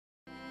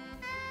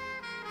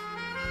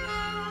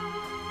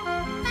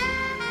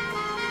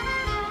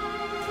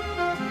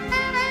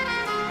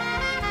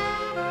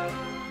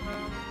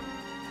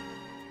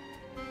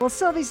Well,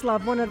 Sylvie's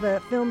Love, one of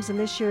the films in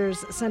this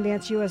year's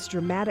Sundance U.S.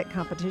 Dramatic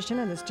Competition.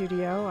 In the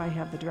studio, I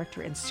have the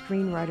director and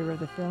screenwriter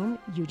of the film,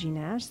 Eugene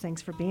Ashe. Thanks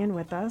for being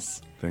with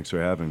us. Thanks for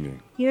having me.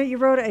 You know, you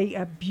wrote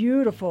a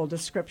beautiful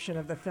description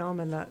of the film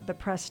in the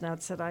press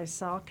notes that I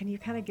saw. Can you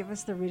kind of give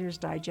us the Reader's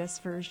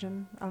Digest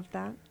version of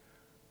that?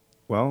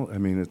 Well, I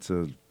mean, it's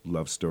a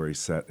love story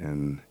set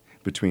in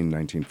between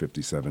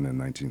 1957 and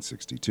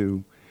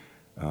 1962.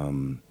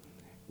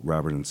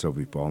 Robert and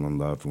Sylvie fall in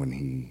love when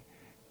he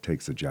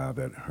takes a job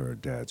at her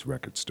dad's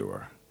record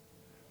store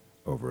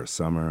over a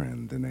summer,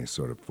 and then they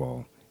sort of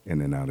fall in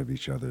and out of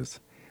each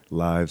other's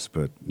lives,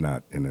 but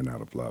not in and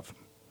out of love.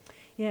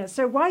 Yeah.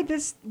 So why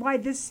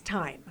this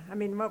time? I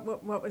mean,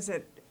 what was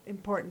it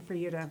important for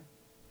you to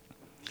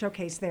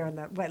showcase there in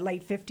the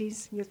late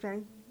 50s? You were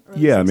saying?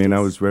 Yeah, 60s? I mean, I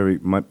was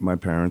my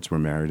parents were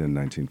married in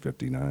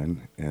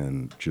 1959,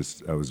 and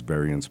just I was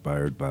very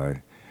inspired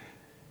by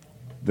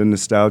the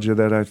nostalgia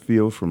that I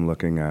feel from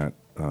looking at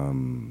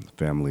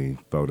family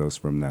photos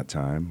from that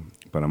time.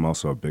 But I'm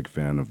also a big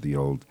fan of the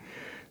old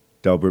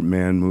Delbert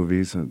Mann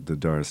movies, the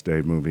Doris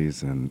Day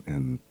movies,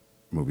 and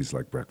movies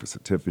like Breakfast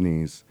at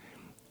Tiffany's.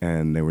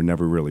 And they were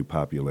never really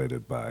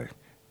populated by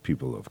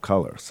people of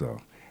color.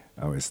 So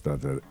I always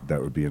thought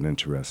that would be an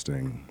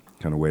interesting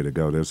kind of way to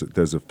go.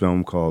 There's a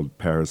film called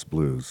Paris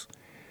Blues.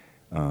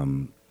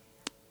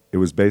 It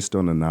was based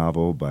on a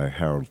novel by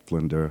Harold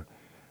Flinders.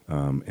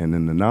 And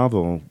in the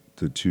novel,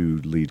 the two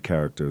lead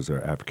characters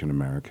are African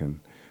American.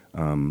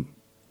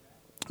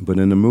 But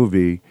in the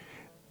movie,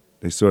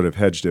 they sort of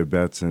hedged their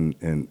bets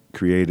and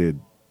created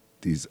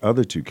these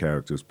other two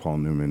characters, Paul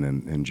Newman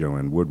and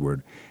Joanne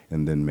Woodward,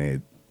 and then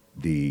made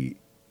the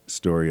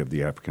story of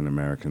the African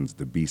Americans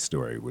the B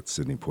story with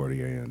Sidney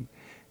Poitier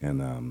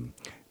and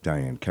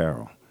Diane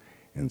Carroll.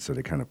 And so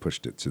they kind of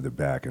pushed it to the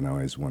back, and I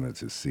always wanted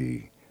to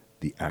see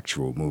the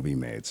actual movie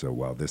made. So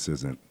while this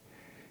isn't,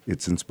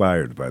 it's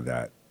inspired by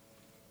that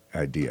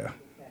idea.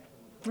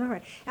 All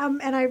right.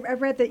 And I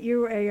read that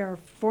you are a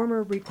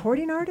former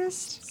recording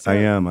artist? So I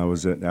am. I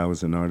was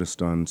an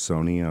artist on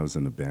Sony. I was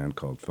in a band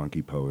called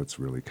Funky Poets,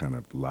 really kind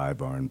of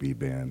live R&B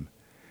band.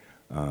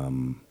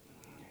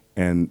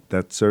 And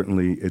that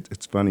certainly,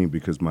 it's funny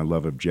because my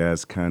love of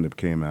jazz kind of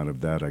came out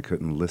of that. I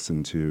couldn't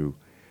listen to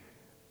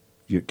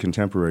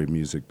contemporary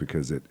music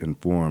because it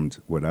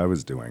informed what I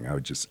was doing. I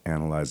would just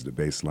analyze the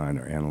bass line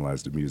or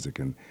analyze the music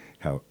and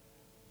how,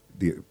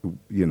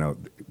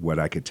 what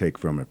I could take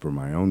from it for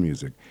my own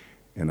music.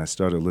 And I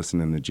started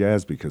listening to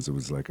jazz because it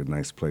was like a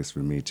nice place for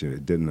me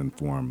it didn't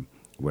inform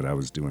what I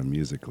was doing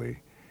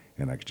musically.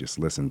 And I could just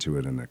listen to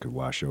it and it could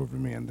wash over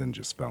me, and then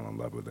just fell in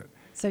love with it.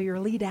 So your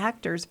lead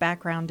actor's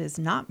background is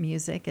not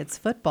music, it's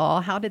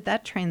football. How did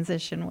that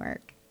transition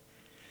work?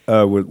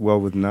 With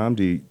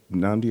Nnamdi,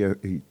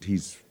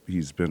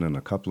 he's been in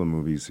a couple of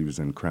movies. He was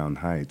in Crown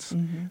Heights,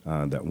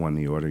 that won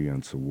the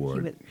Audience Award.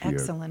 He was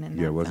excellent in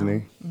that. Yeah, wasn't film.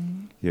 he?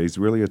 Mm-hmm. Yeah, he's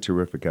really a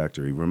terrific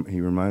actor. He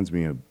reminds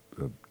me of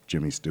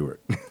Jimmy Stewart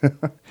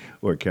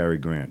or Cary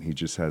Grant. He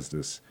just has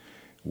this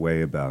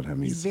way about him.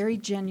 He's very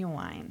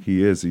genuine.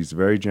 He is. He's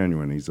very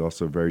genuine. He's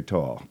also very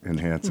tall and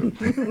handsome.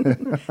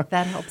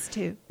 That helps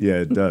too. Yeah,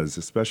 it does,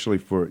 especially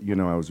for,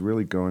 I was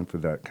really going for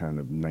that kind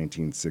of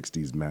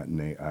 1960s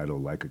matinee idol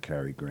like a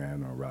Cary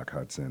Grant or Rock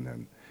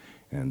Hudson,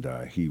 and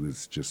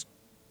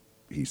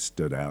he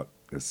stood out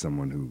as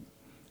someone who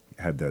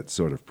had that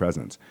sort of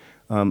presence.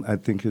 I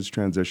think his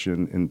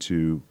transition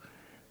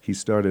he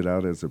started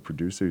out as a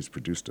producer. He's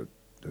produced a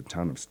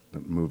ton of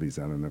movies.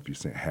 I don't know if you've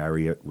seen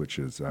Harriet, which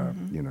is,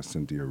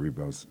 Cynthia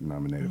Erivo's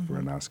nominated for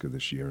an Oscar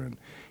this year, and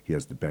he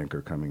has The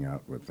Banker coming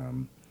out with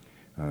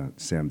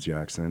Sam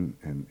Jackson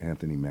and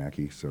Anthony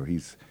Mackie. So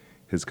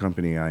his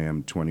company, I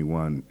Am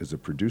 21, is a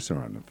producer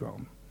on the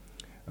film.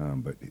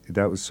 But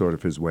that was sort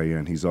of his way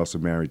in. He's also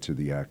married to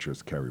the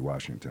actress Kerry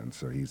Washington,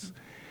 so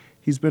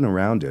he's been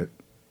around it,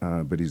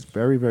 but he's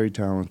very, very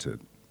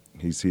talented.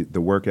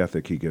 The work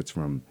ethic he gets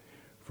from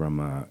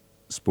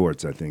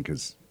sports, I think,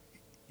 is,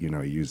 he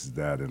uses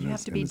that in his acting. You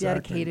have to be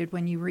dedicated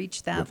when you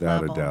reach that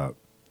level.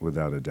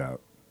 Without a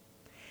doubt.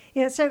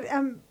 Yeah, so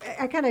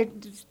I kind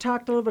of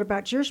talked a little bit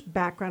about your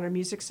background in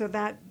music, so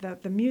that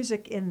the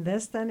music in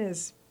this then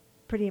is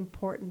a pretty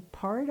important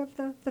part of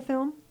the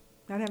film,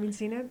 not having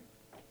seen it?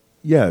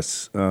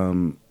 Yes.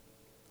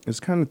 There's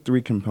kind of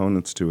three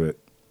components to it.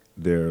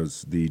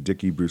 There's the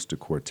Dickie Brewster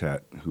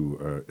Quartet,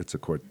 it's a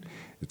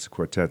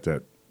quartet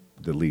that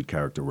the lead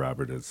character,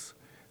 Robert, is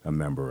a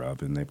member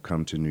of, and they've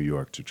come to New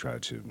York to try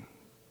to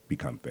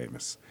become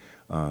famous.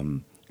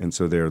 And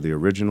so they're the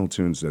original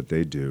tunes that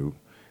they do,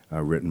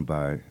 written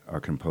by our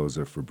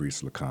composer,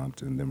 Fabrice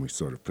Lecomte, and then we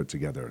sort of put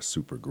together a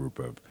super group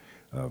of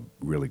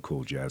really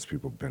cool jazz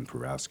people, Ben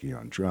Porowski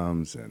on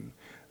drums, and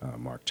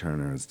Mark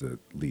Turner is the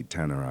lead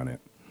tenor on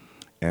it.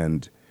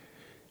 And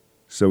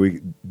so we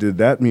did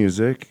that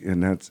music,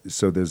 and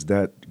there's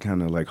that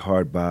kind of like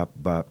hard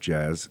bop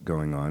jazz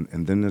going on,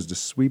 and then there's the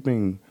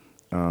sweeping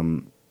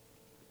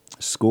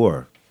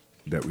score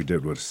that we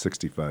did with a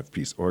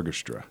 65-piece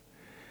orchestra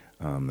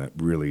that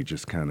really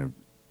just kind of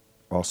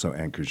also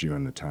anchors you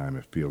in the time.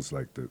 It feels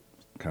like the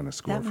kind of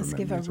score That from must that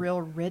give music. a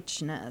real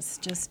richness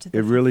just to the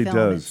It really film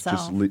does.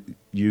 itself. Just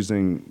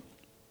using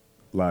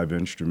live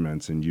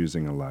instruments and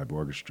using a live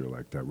orchestra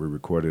like that. We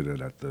recorded it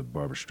at the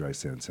Barbra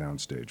Streisand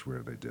soundstage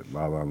where they did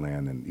La La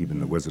Land and even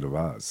The Wizard of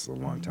Oz a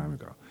long time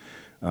ago.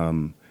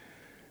 And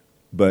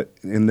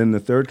then the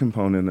third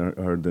component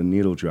are the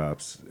needle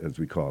drops, as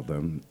we call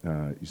them.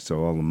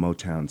 So all the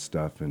Motown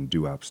stuff and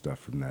doo-wop stuff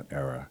from that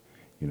era,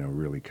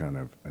 really kind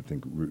of, I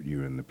think, root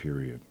you in the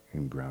period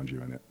and ground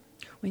you in it.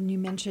 When you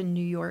mentioned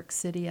New York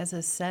City as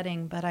a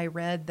setting, but I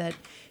read that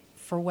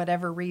for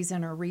whatever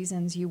reason or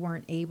reasons you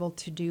weren't able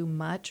to do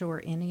much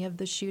or any of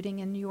the shooting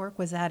in New York.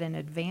 Was that an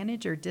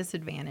advantage or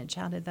disadvantage?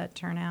 How did that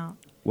turn out?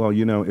 Well,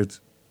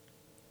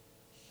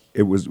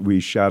 we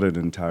shot it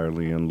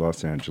entirely in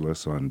Los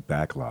Angeles on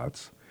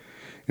backlots,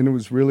 and it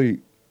was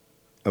really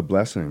a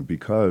blessing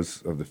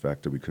because of the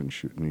fact that we couldn't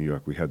shoot in New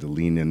York. We had to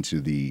lean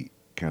into the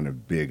kind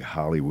of big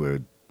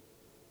Hollywood,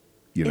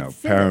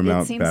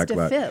 Paramount it seems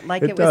backlot. to fit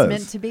like it was does.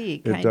 meant to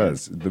be. It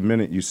does. The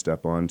minute you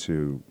step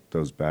onto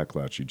those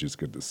backlots, you just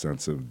get the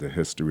sense of the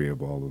history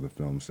of all of the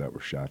films that were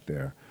shot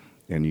there,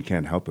 and you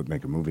can't help but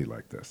make a movie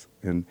like this.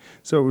 And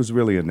so it was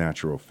really a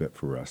natural fit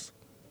for us.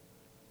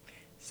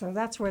 So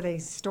that's where they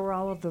store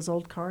all of those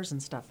old cars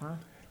and stuff, huh?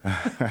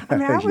 I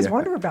mean, I always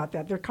wonder about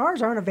that. Their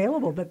cars aren't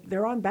available, but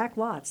they're on back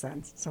lots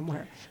then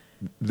somewhere.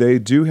 They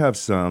do have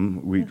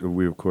some.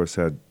 We of course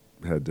had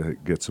to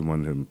get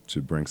someone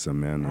to bring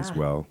some in as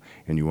well,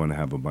 and you want to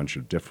have a bunch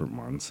of different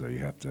ones, so you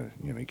have to,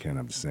 you can't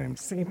have the same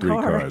three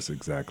car. cars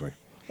exactly.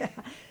 Yeah.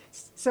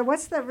 So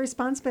what's the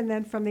response been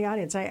then from the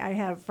audience? I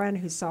have a friend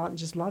who saw it and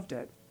just loved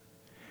it.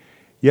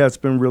 Yeah, it's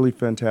been really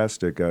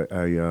fantastic.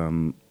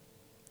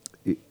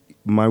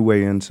 My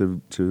way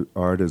into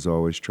art is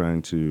always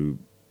trying to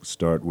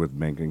start with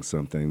making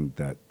something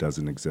that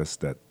doesn't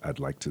exist that I'd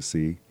like to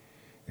see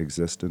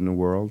exist in the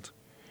world,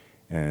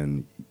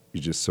 and you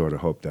just sort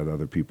of hope that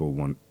other people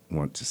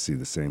want to see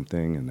the same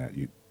thing and that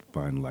you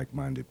find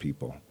like-minded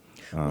people.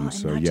 And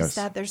so not yes, just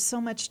that, there's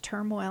so much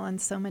turmoil and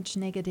so much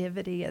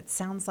negativity. It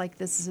sounds like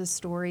this is a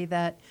story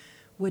that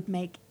would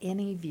make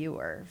any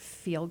viewer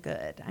feel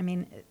good. I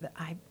mean,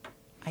 I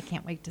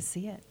can't wait to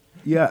see it.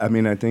 Yeah, I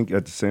mean, I think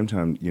at the same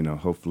time,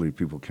 hopefully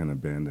people can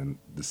abandon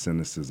the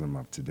cynicism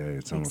of today.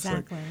 It's almost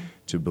like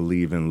to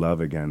believe in love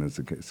again is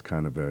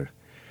kind of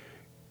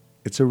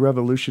it's a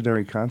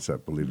revolutionary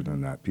concept, believe it or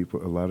not.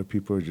 A lot of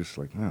people are just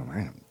like, oh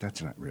man,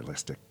 that's not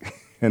realistic.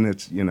 And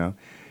it's,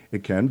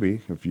 it can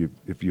be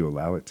if you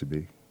allow it to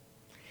be.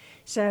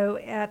 So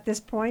at this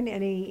point,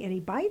 any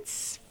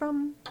bites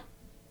from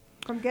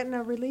getting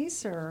a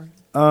release or?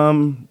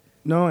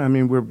 No, I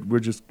mean we're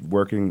just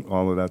working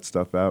all of that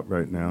stuff out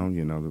right now.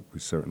 We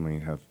certainly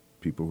have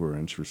people who are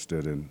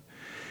interested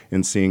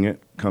in seeing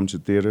it come to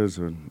theaters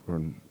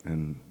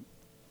and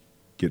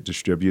get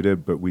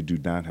distributed, but we do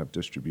not have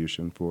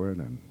distribution for it,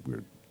 and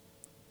we're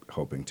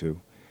hoping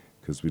to,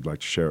 because we'd like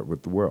to share it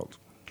with the world.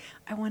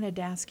 I wanted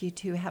to ask you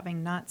too,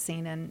 having not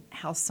seen and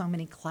how so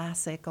many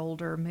classic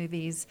older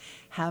movies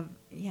have,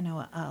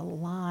 a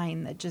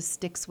line that just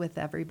sticks with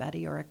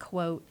everybody or a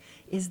quote.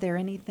 Is there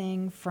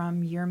anything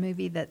from your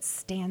movie that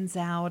stands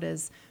out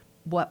as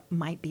what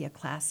might be a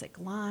classic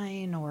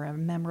line or a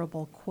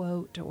memorable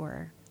quote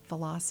or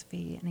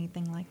philosophy,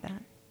 anything like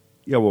that?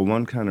 Yeah, well,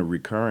 one kind of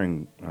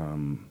recurring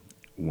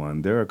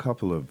one, there are a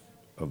couple of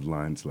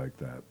lines like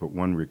that, but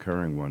one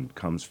recurring one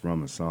comes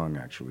from a song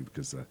actually,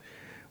 because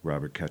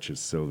Robert catches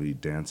Sylvie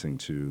dancing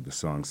to the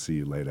song "See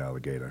You Later,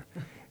 Alligator,"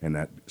 and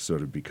that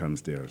sort of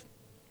becomes their,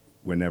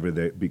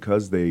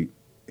 because they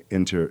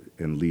enter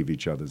and leave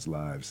each other's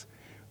lives,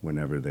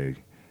 whenever they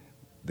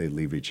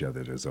leave each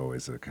other, there's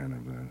always a kind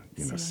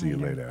of see you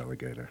later,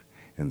 alligator.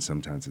 And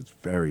sometimes it's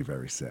very,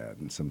 very sad,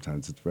 and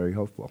sometimes it's very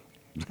hopeful.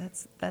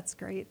 That's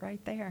great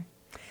right there.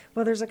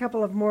 Well, there's a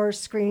couple of more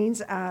screenings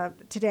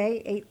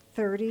today,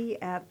 8:30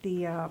 at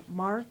the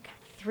Mark,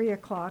 3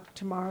 o'clock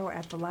tomorrow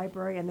at the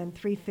library, and then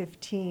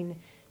 3:15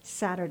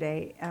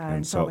 Saturday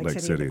in Salt Lake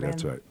City.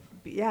 That's right.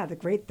 Yeah, the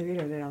great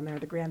theater down there,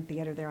 the Grand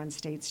Theater there on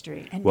State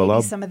Street. And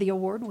maybe some of the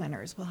award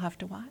winners we'll have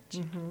to watch.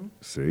 Mm-hmm.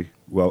 See?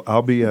 Well,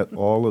 I'll be at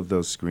all of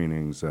those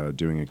screenings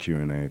doing a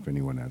Q&A if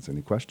anyone has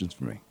any questions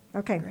for me.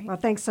 Okay. Great. Well,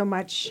 thanks so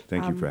much.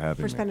 Thank you for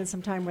having me. For spending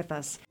some time with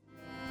us.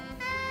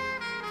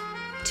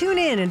 Tune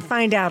in and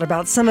find out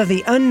about some of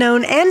the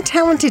unknown and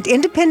talented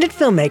independent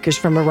filmmakers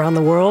from around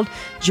the world.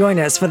 Join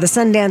us for the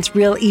Sundance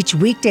Reel each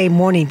weekday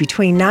morning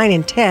between 9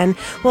 and 10.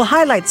 We'll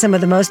highlight some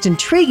of the most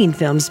intriguing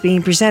films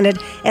being presented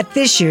at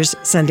this year's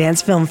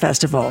Sundance Film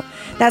Festival.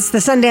 That's the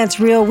Sundance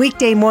Reel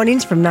weekday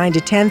mornings from 9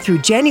 to 10 through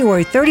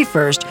January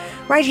 31st,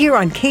 right here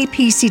on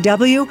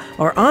KPCW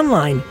or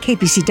online,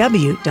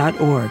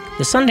 kpcw.org.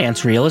 The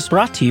Sundance Reel is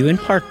brought to you in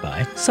part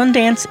by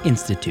Sundance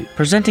Institute,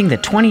 presenting the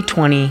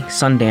 2020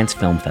 Sundance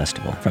Film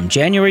Festival from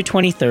January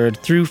 23rd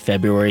through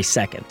February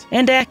 2nd.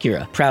 And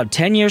Acura, proud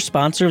 10-year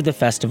sponsor of the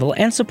festival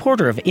and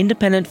supporter of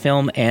independent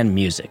film and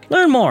music.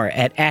 Learn more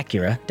at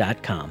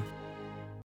Acura.com.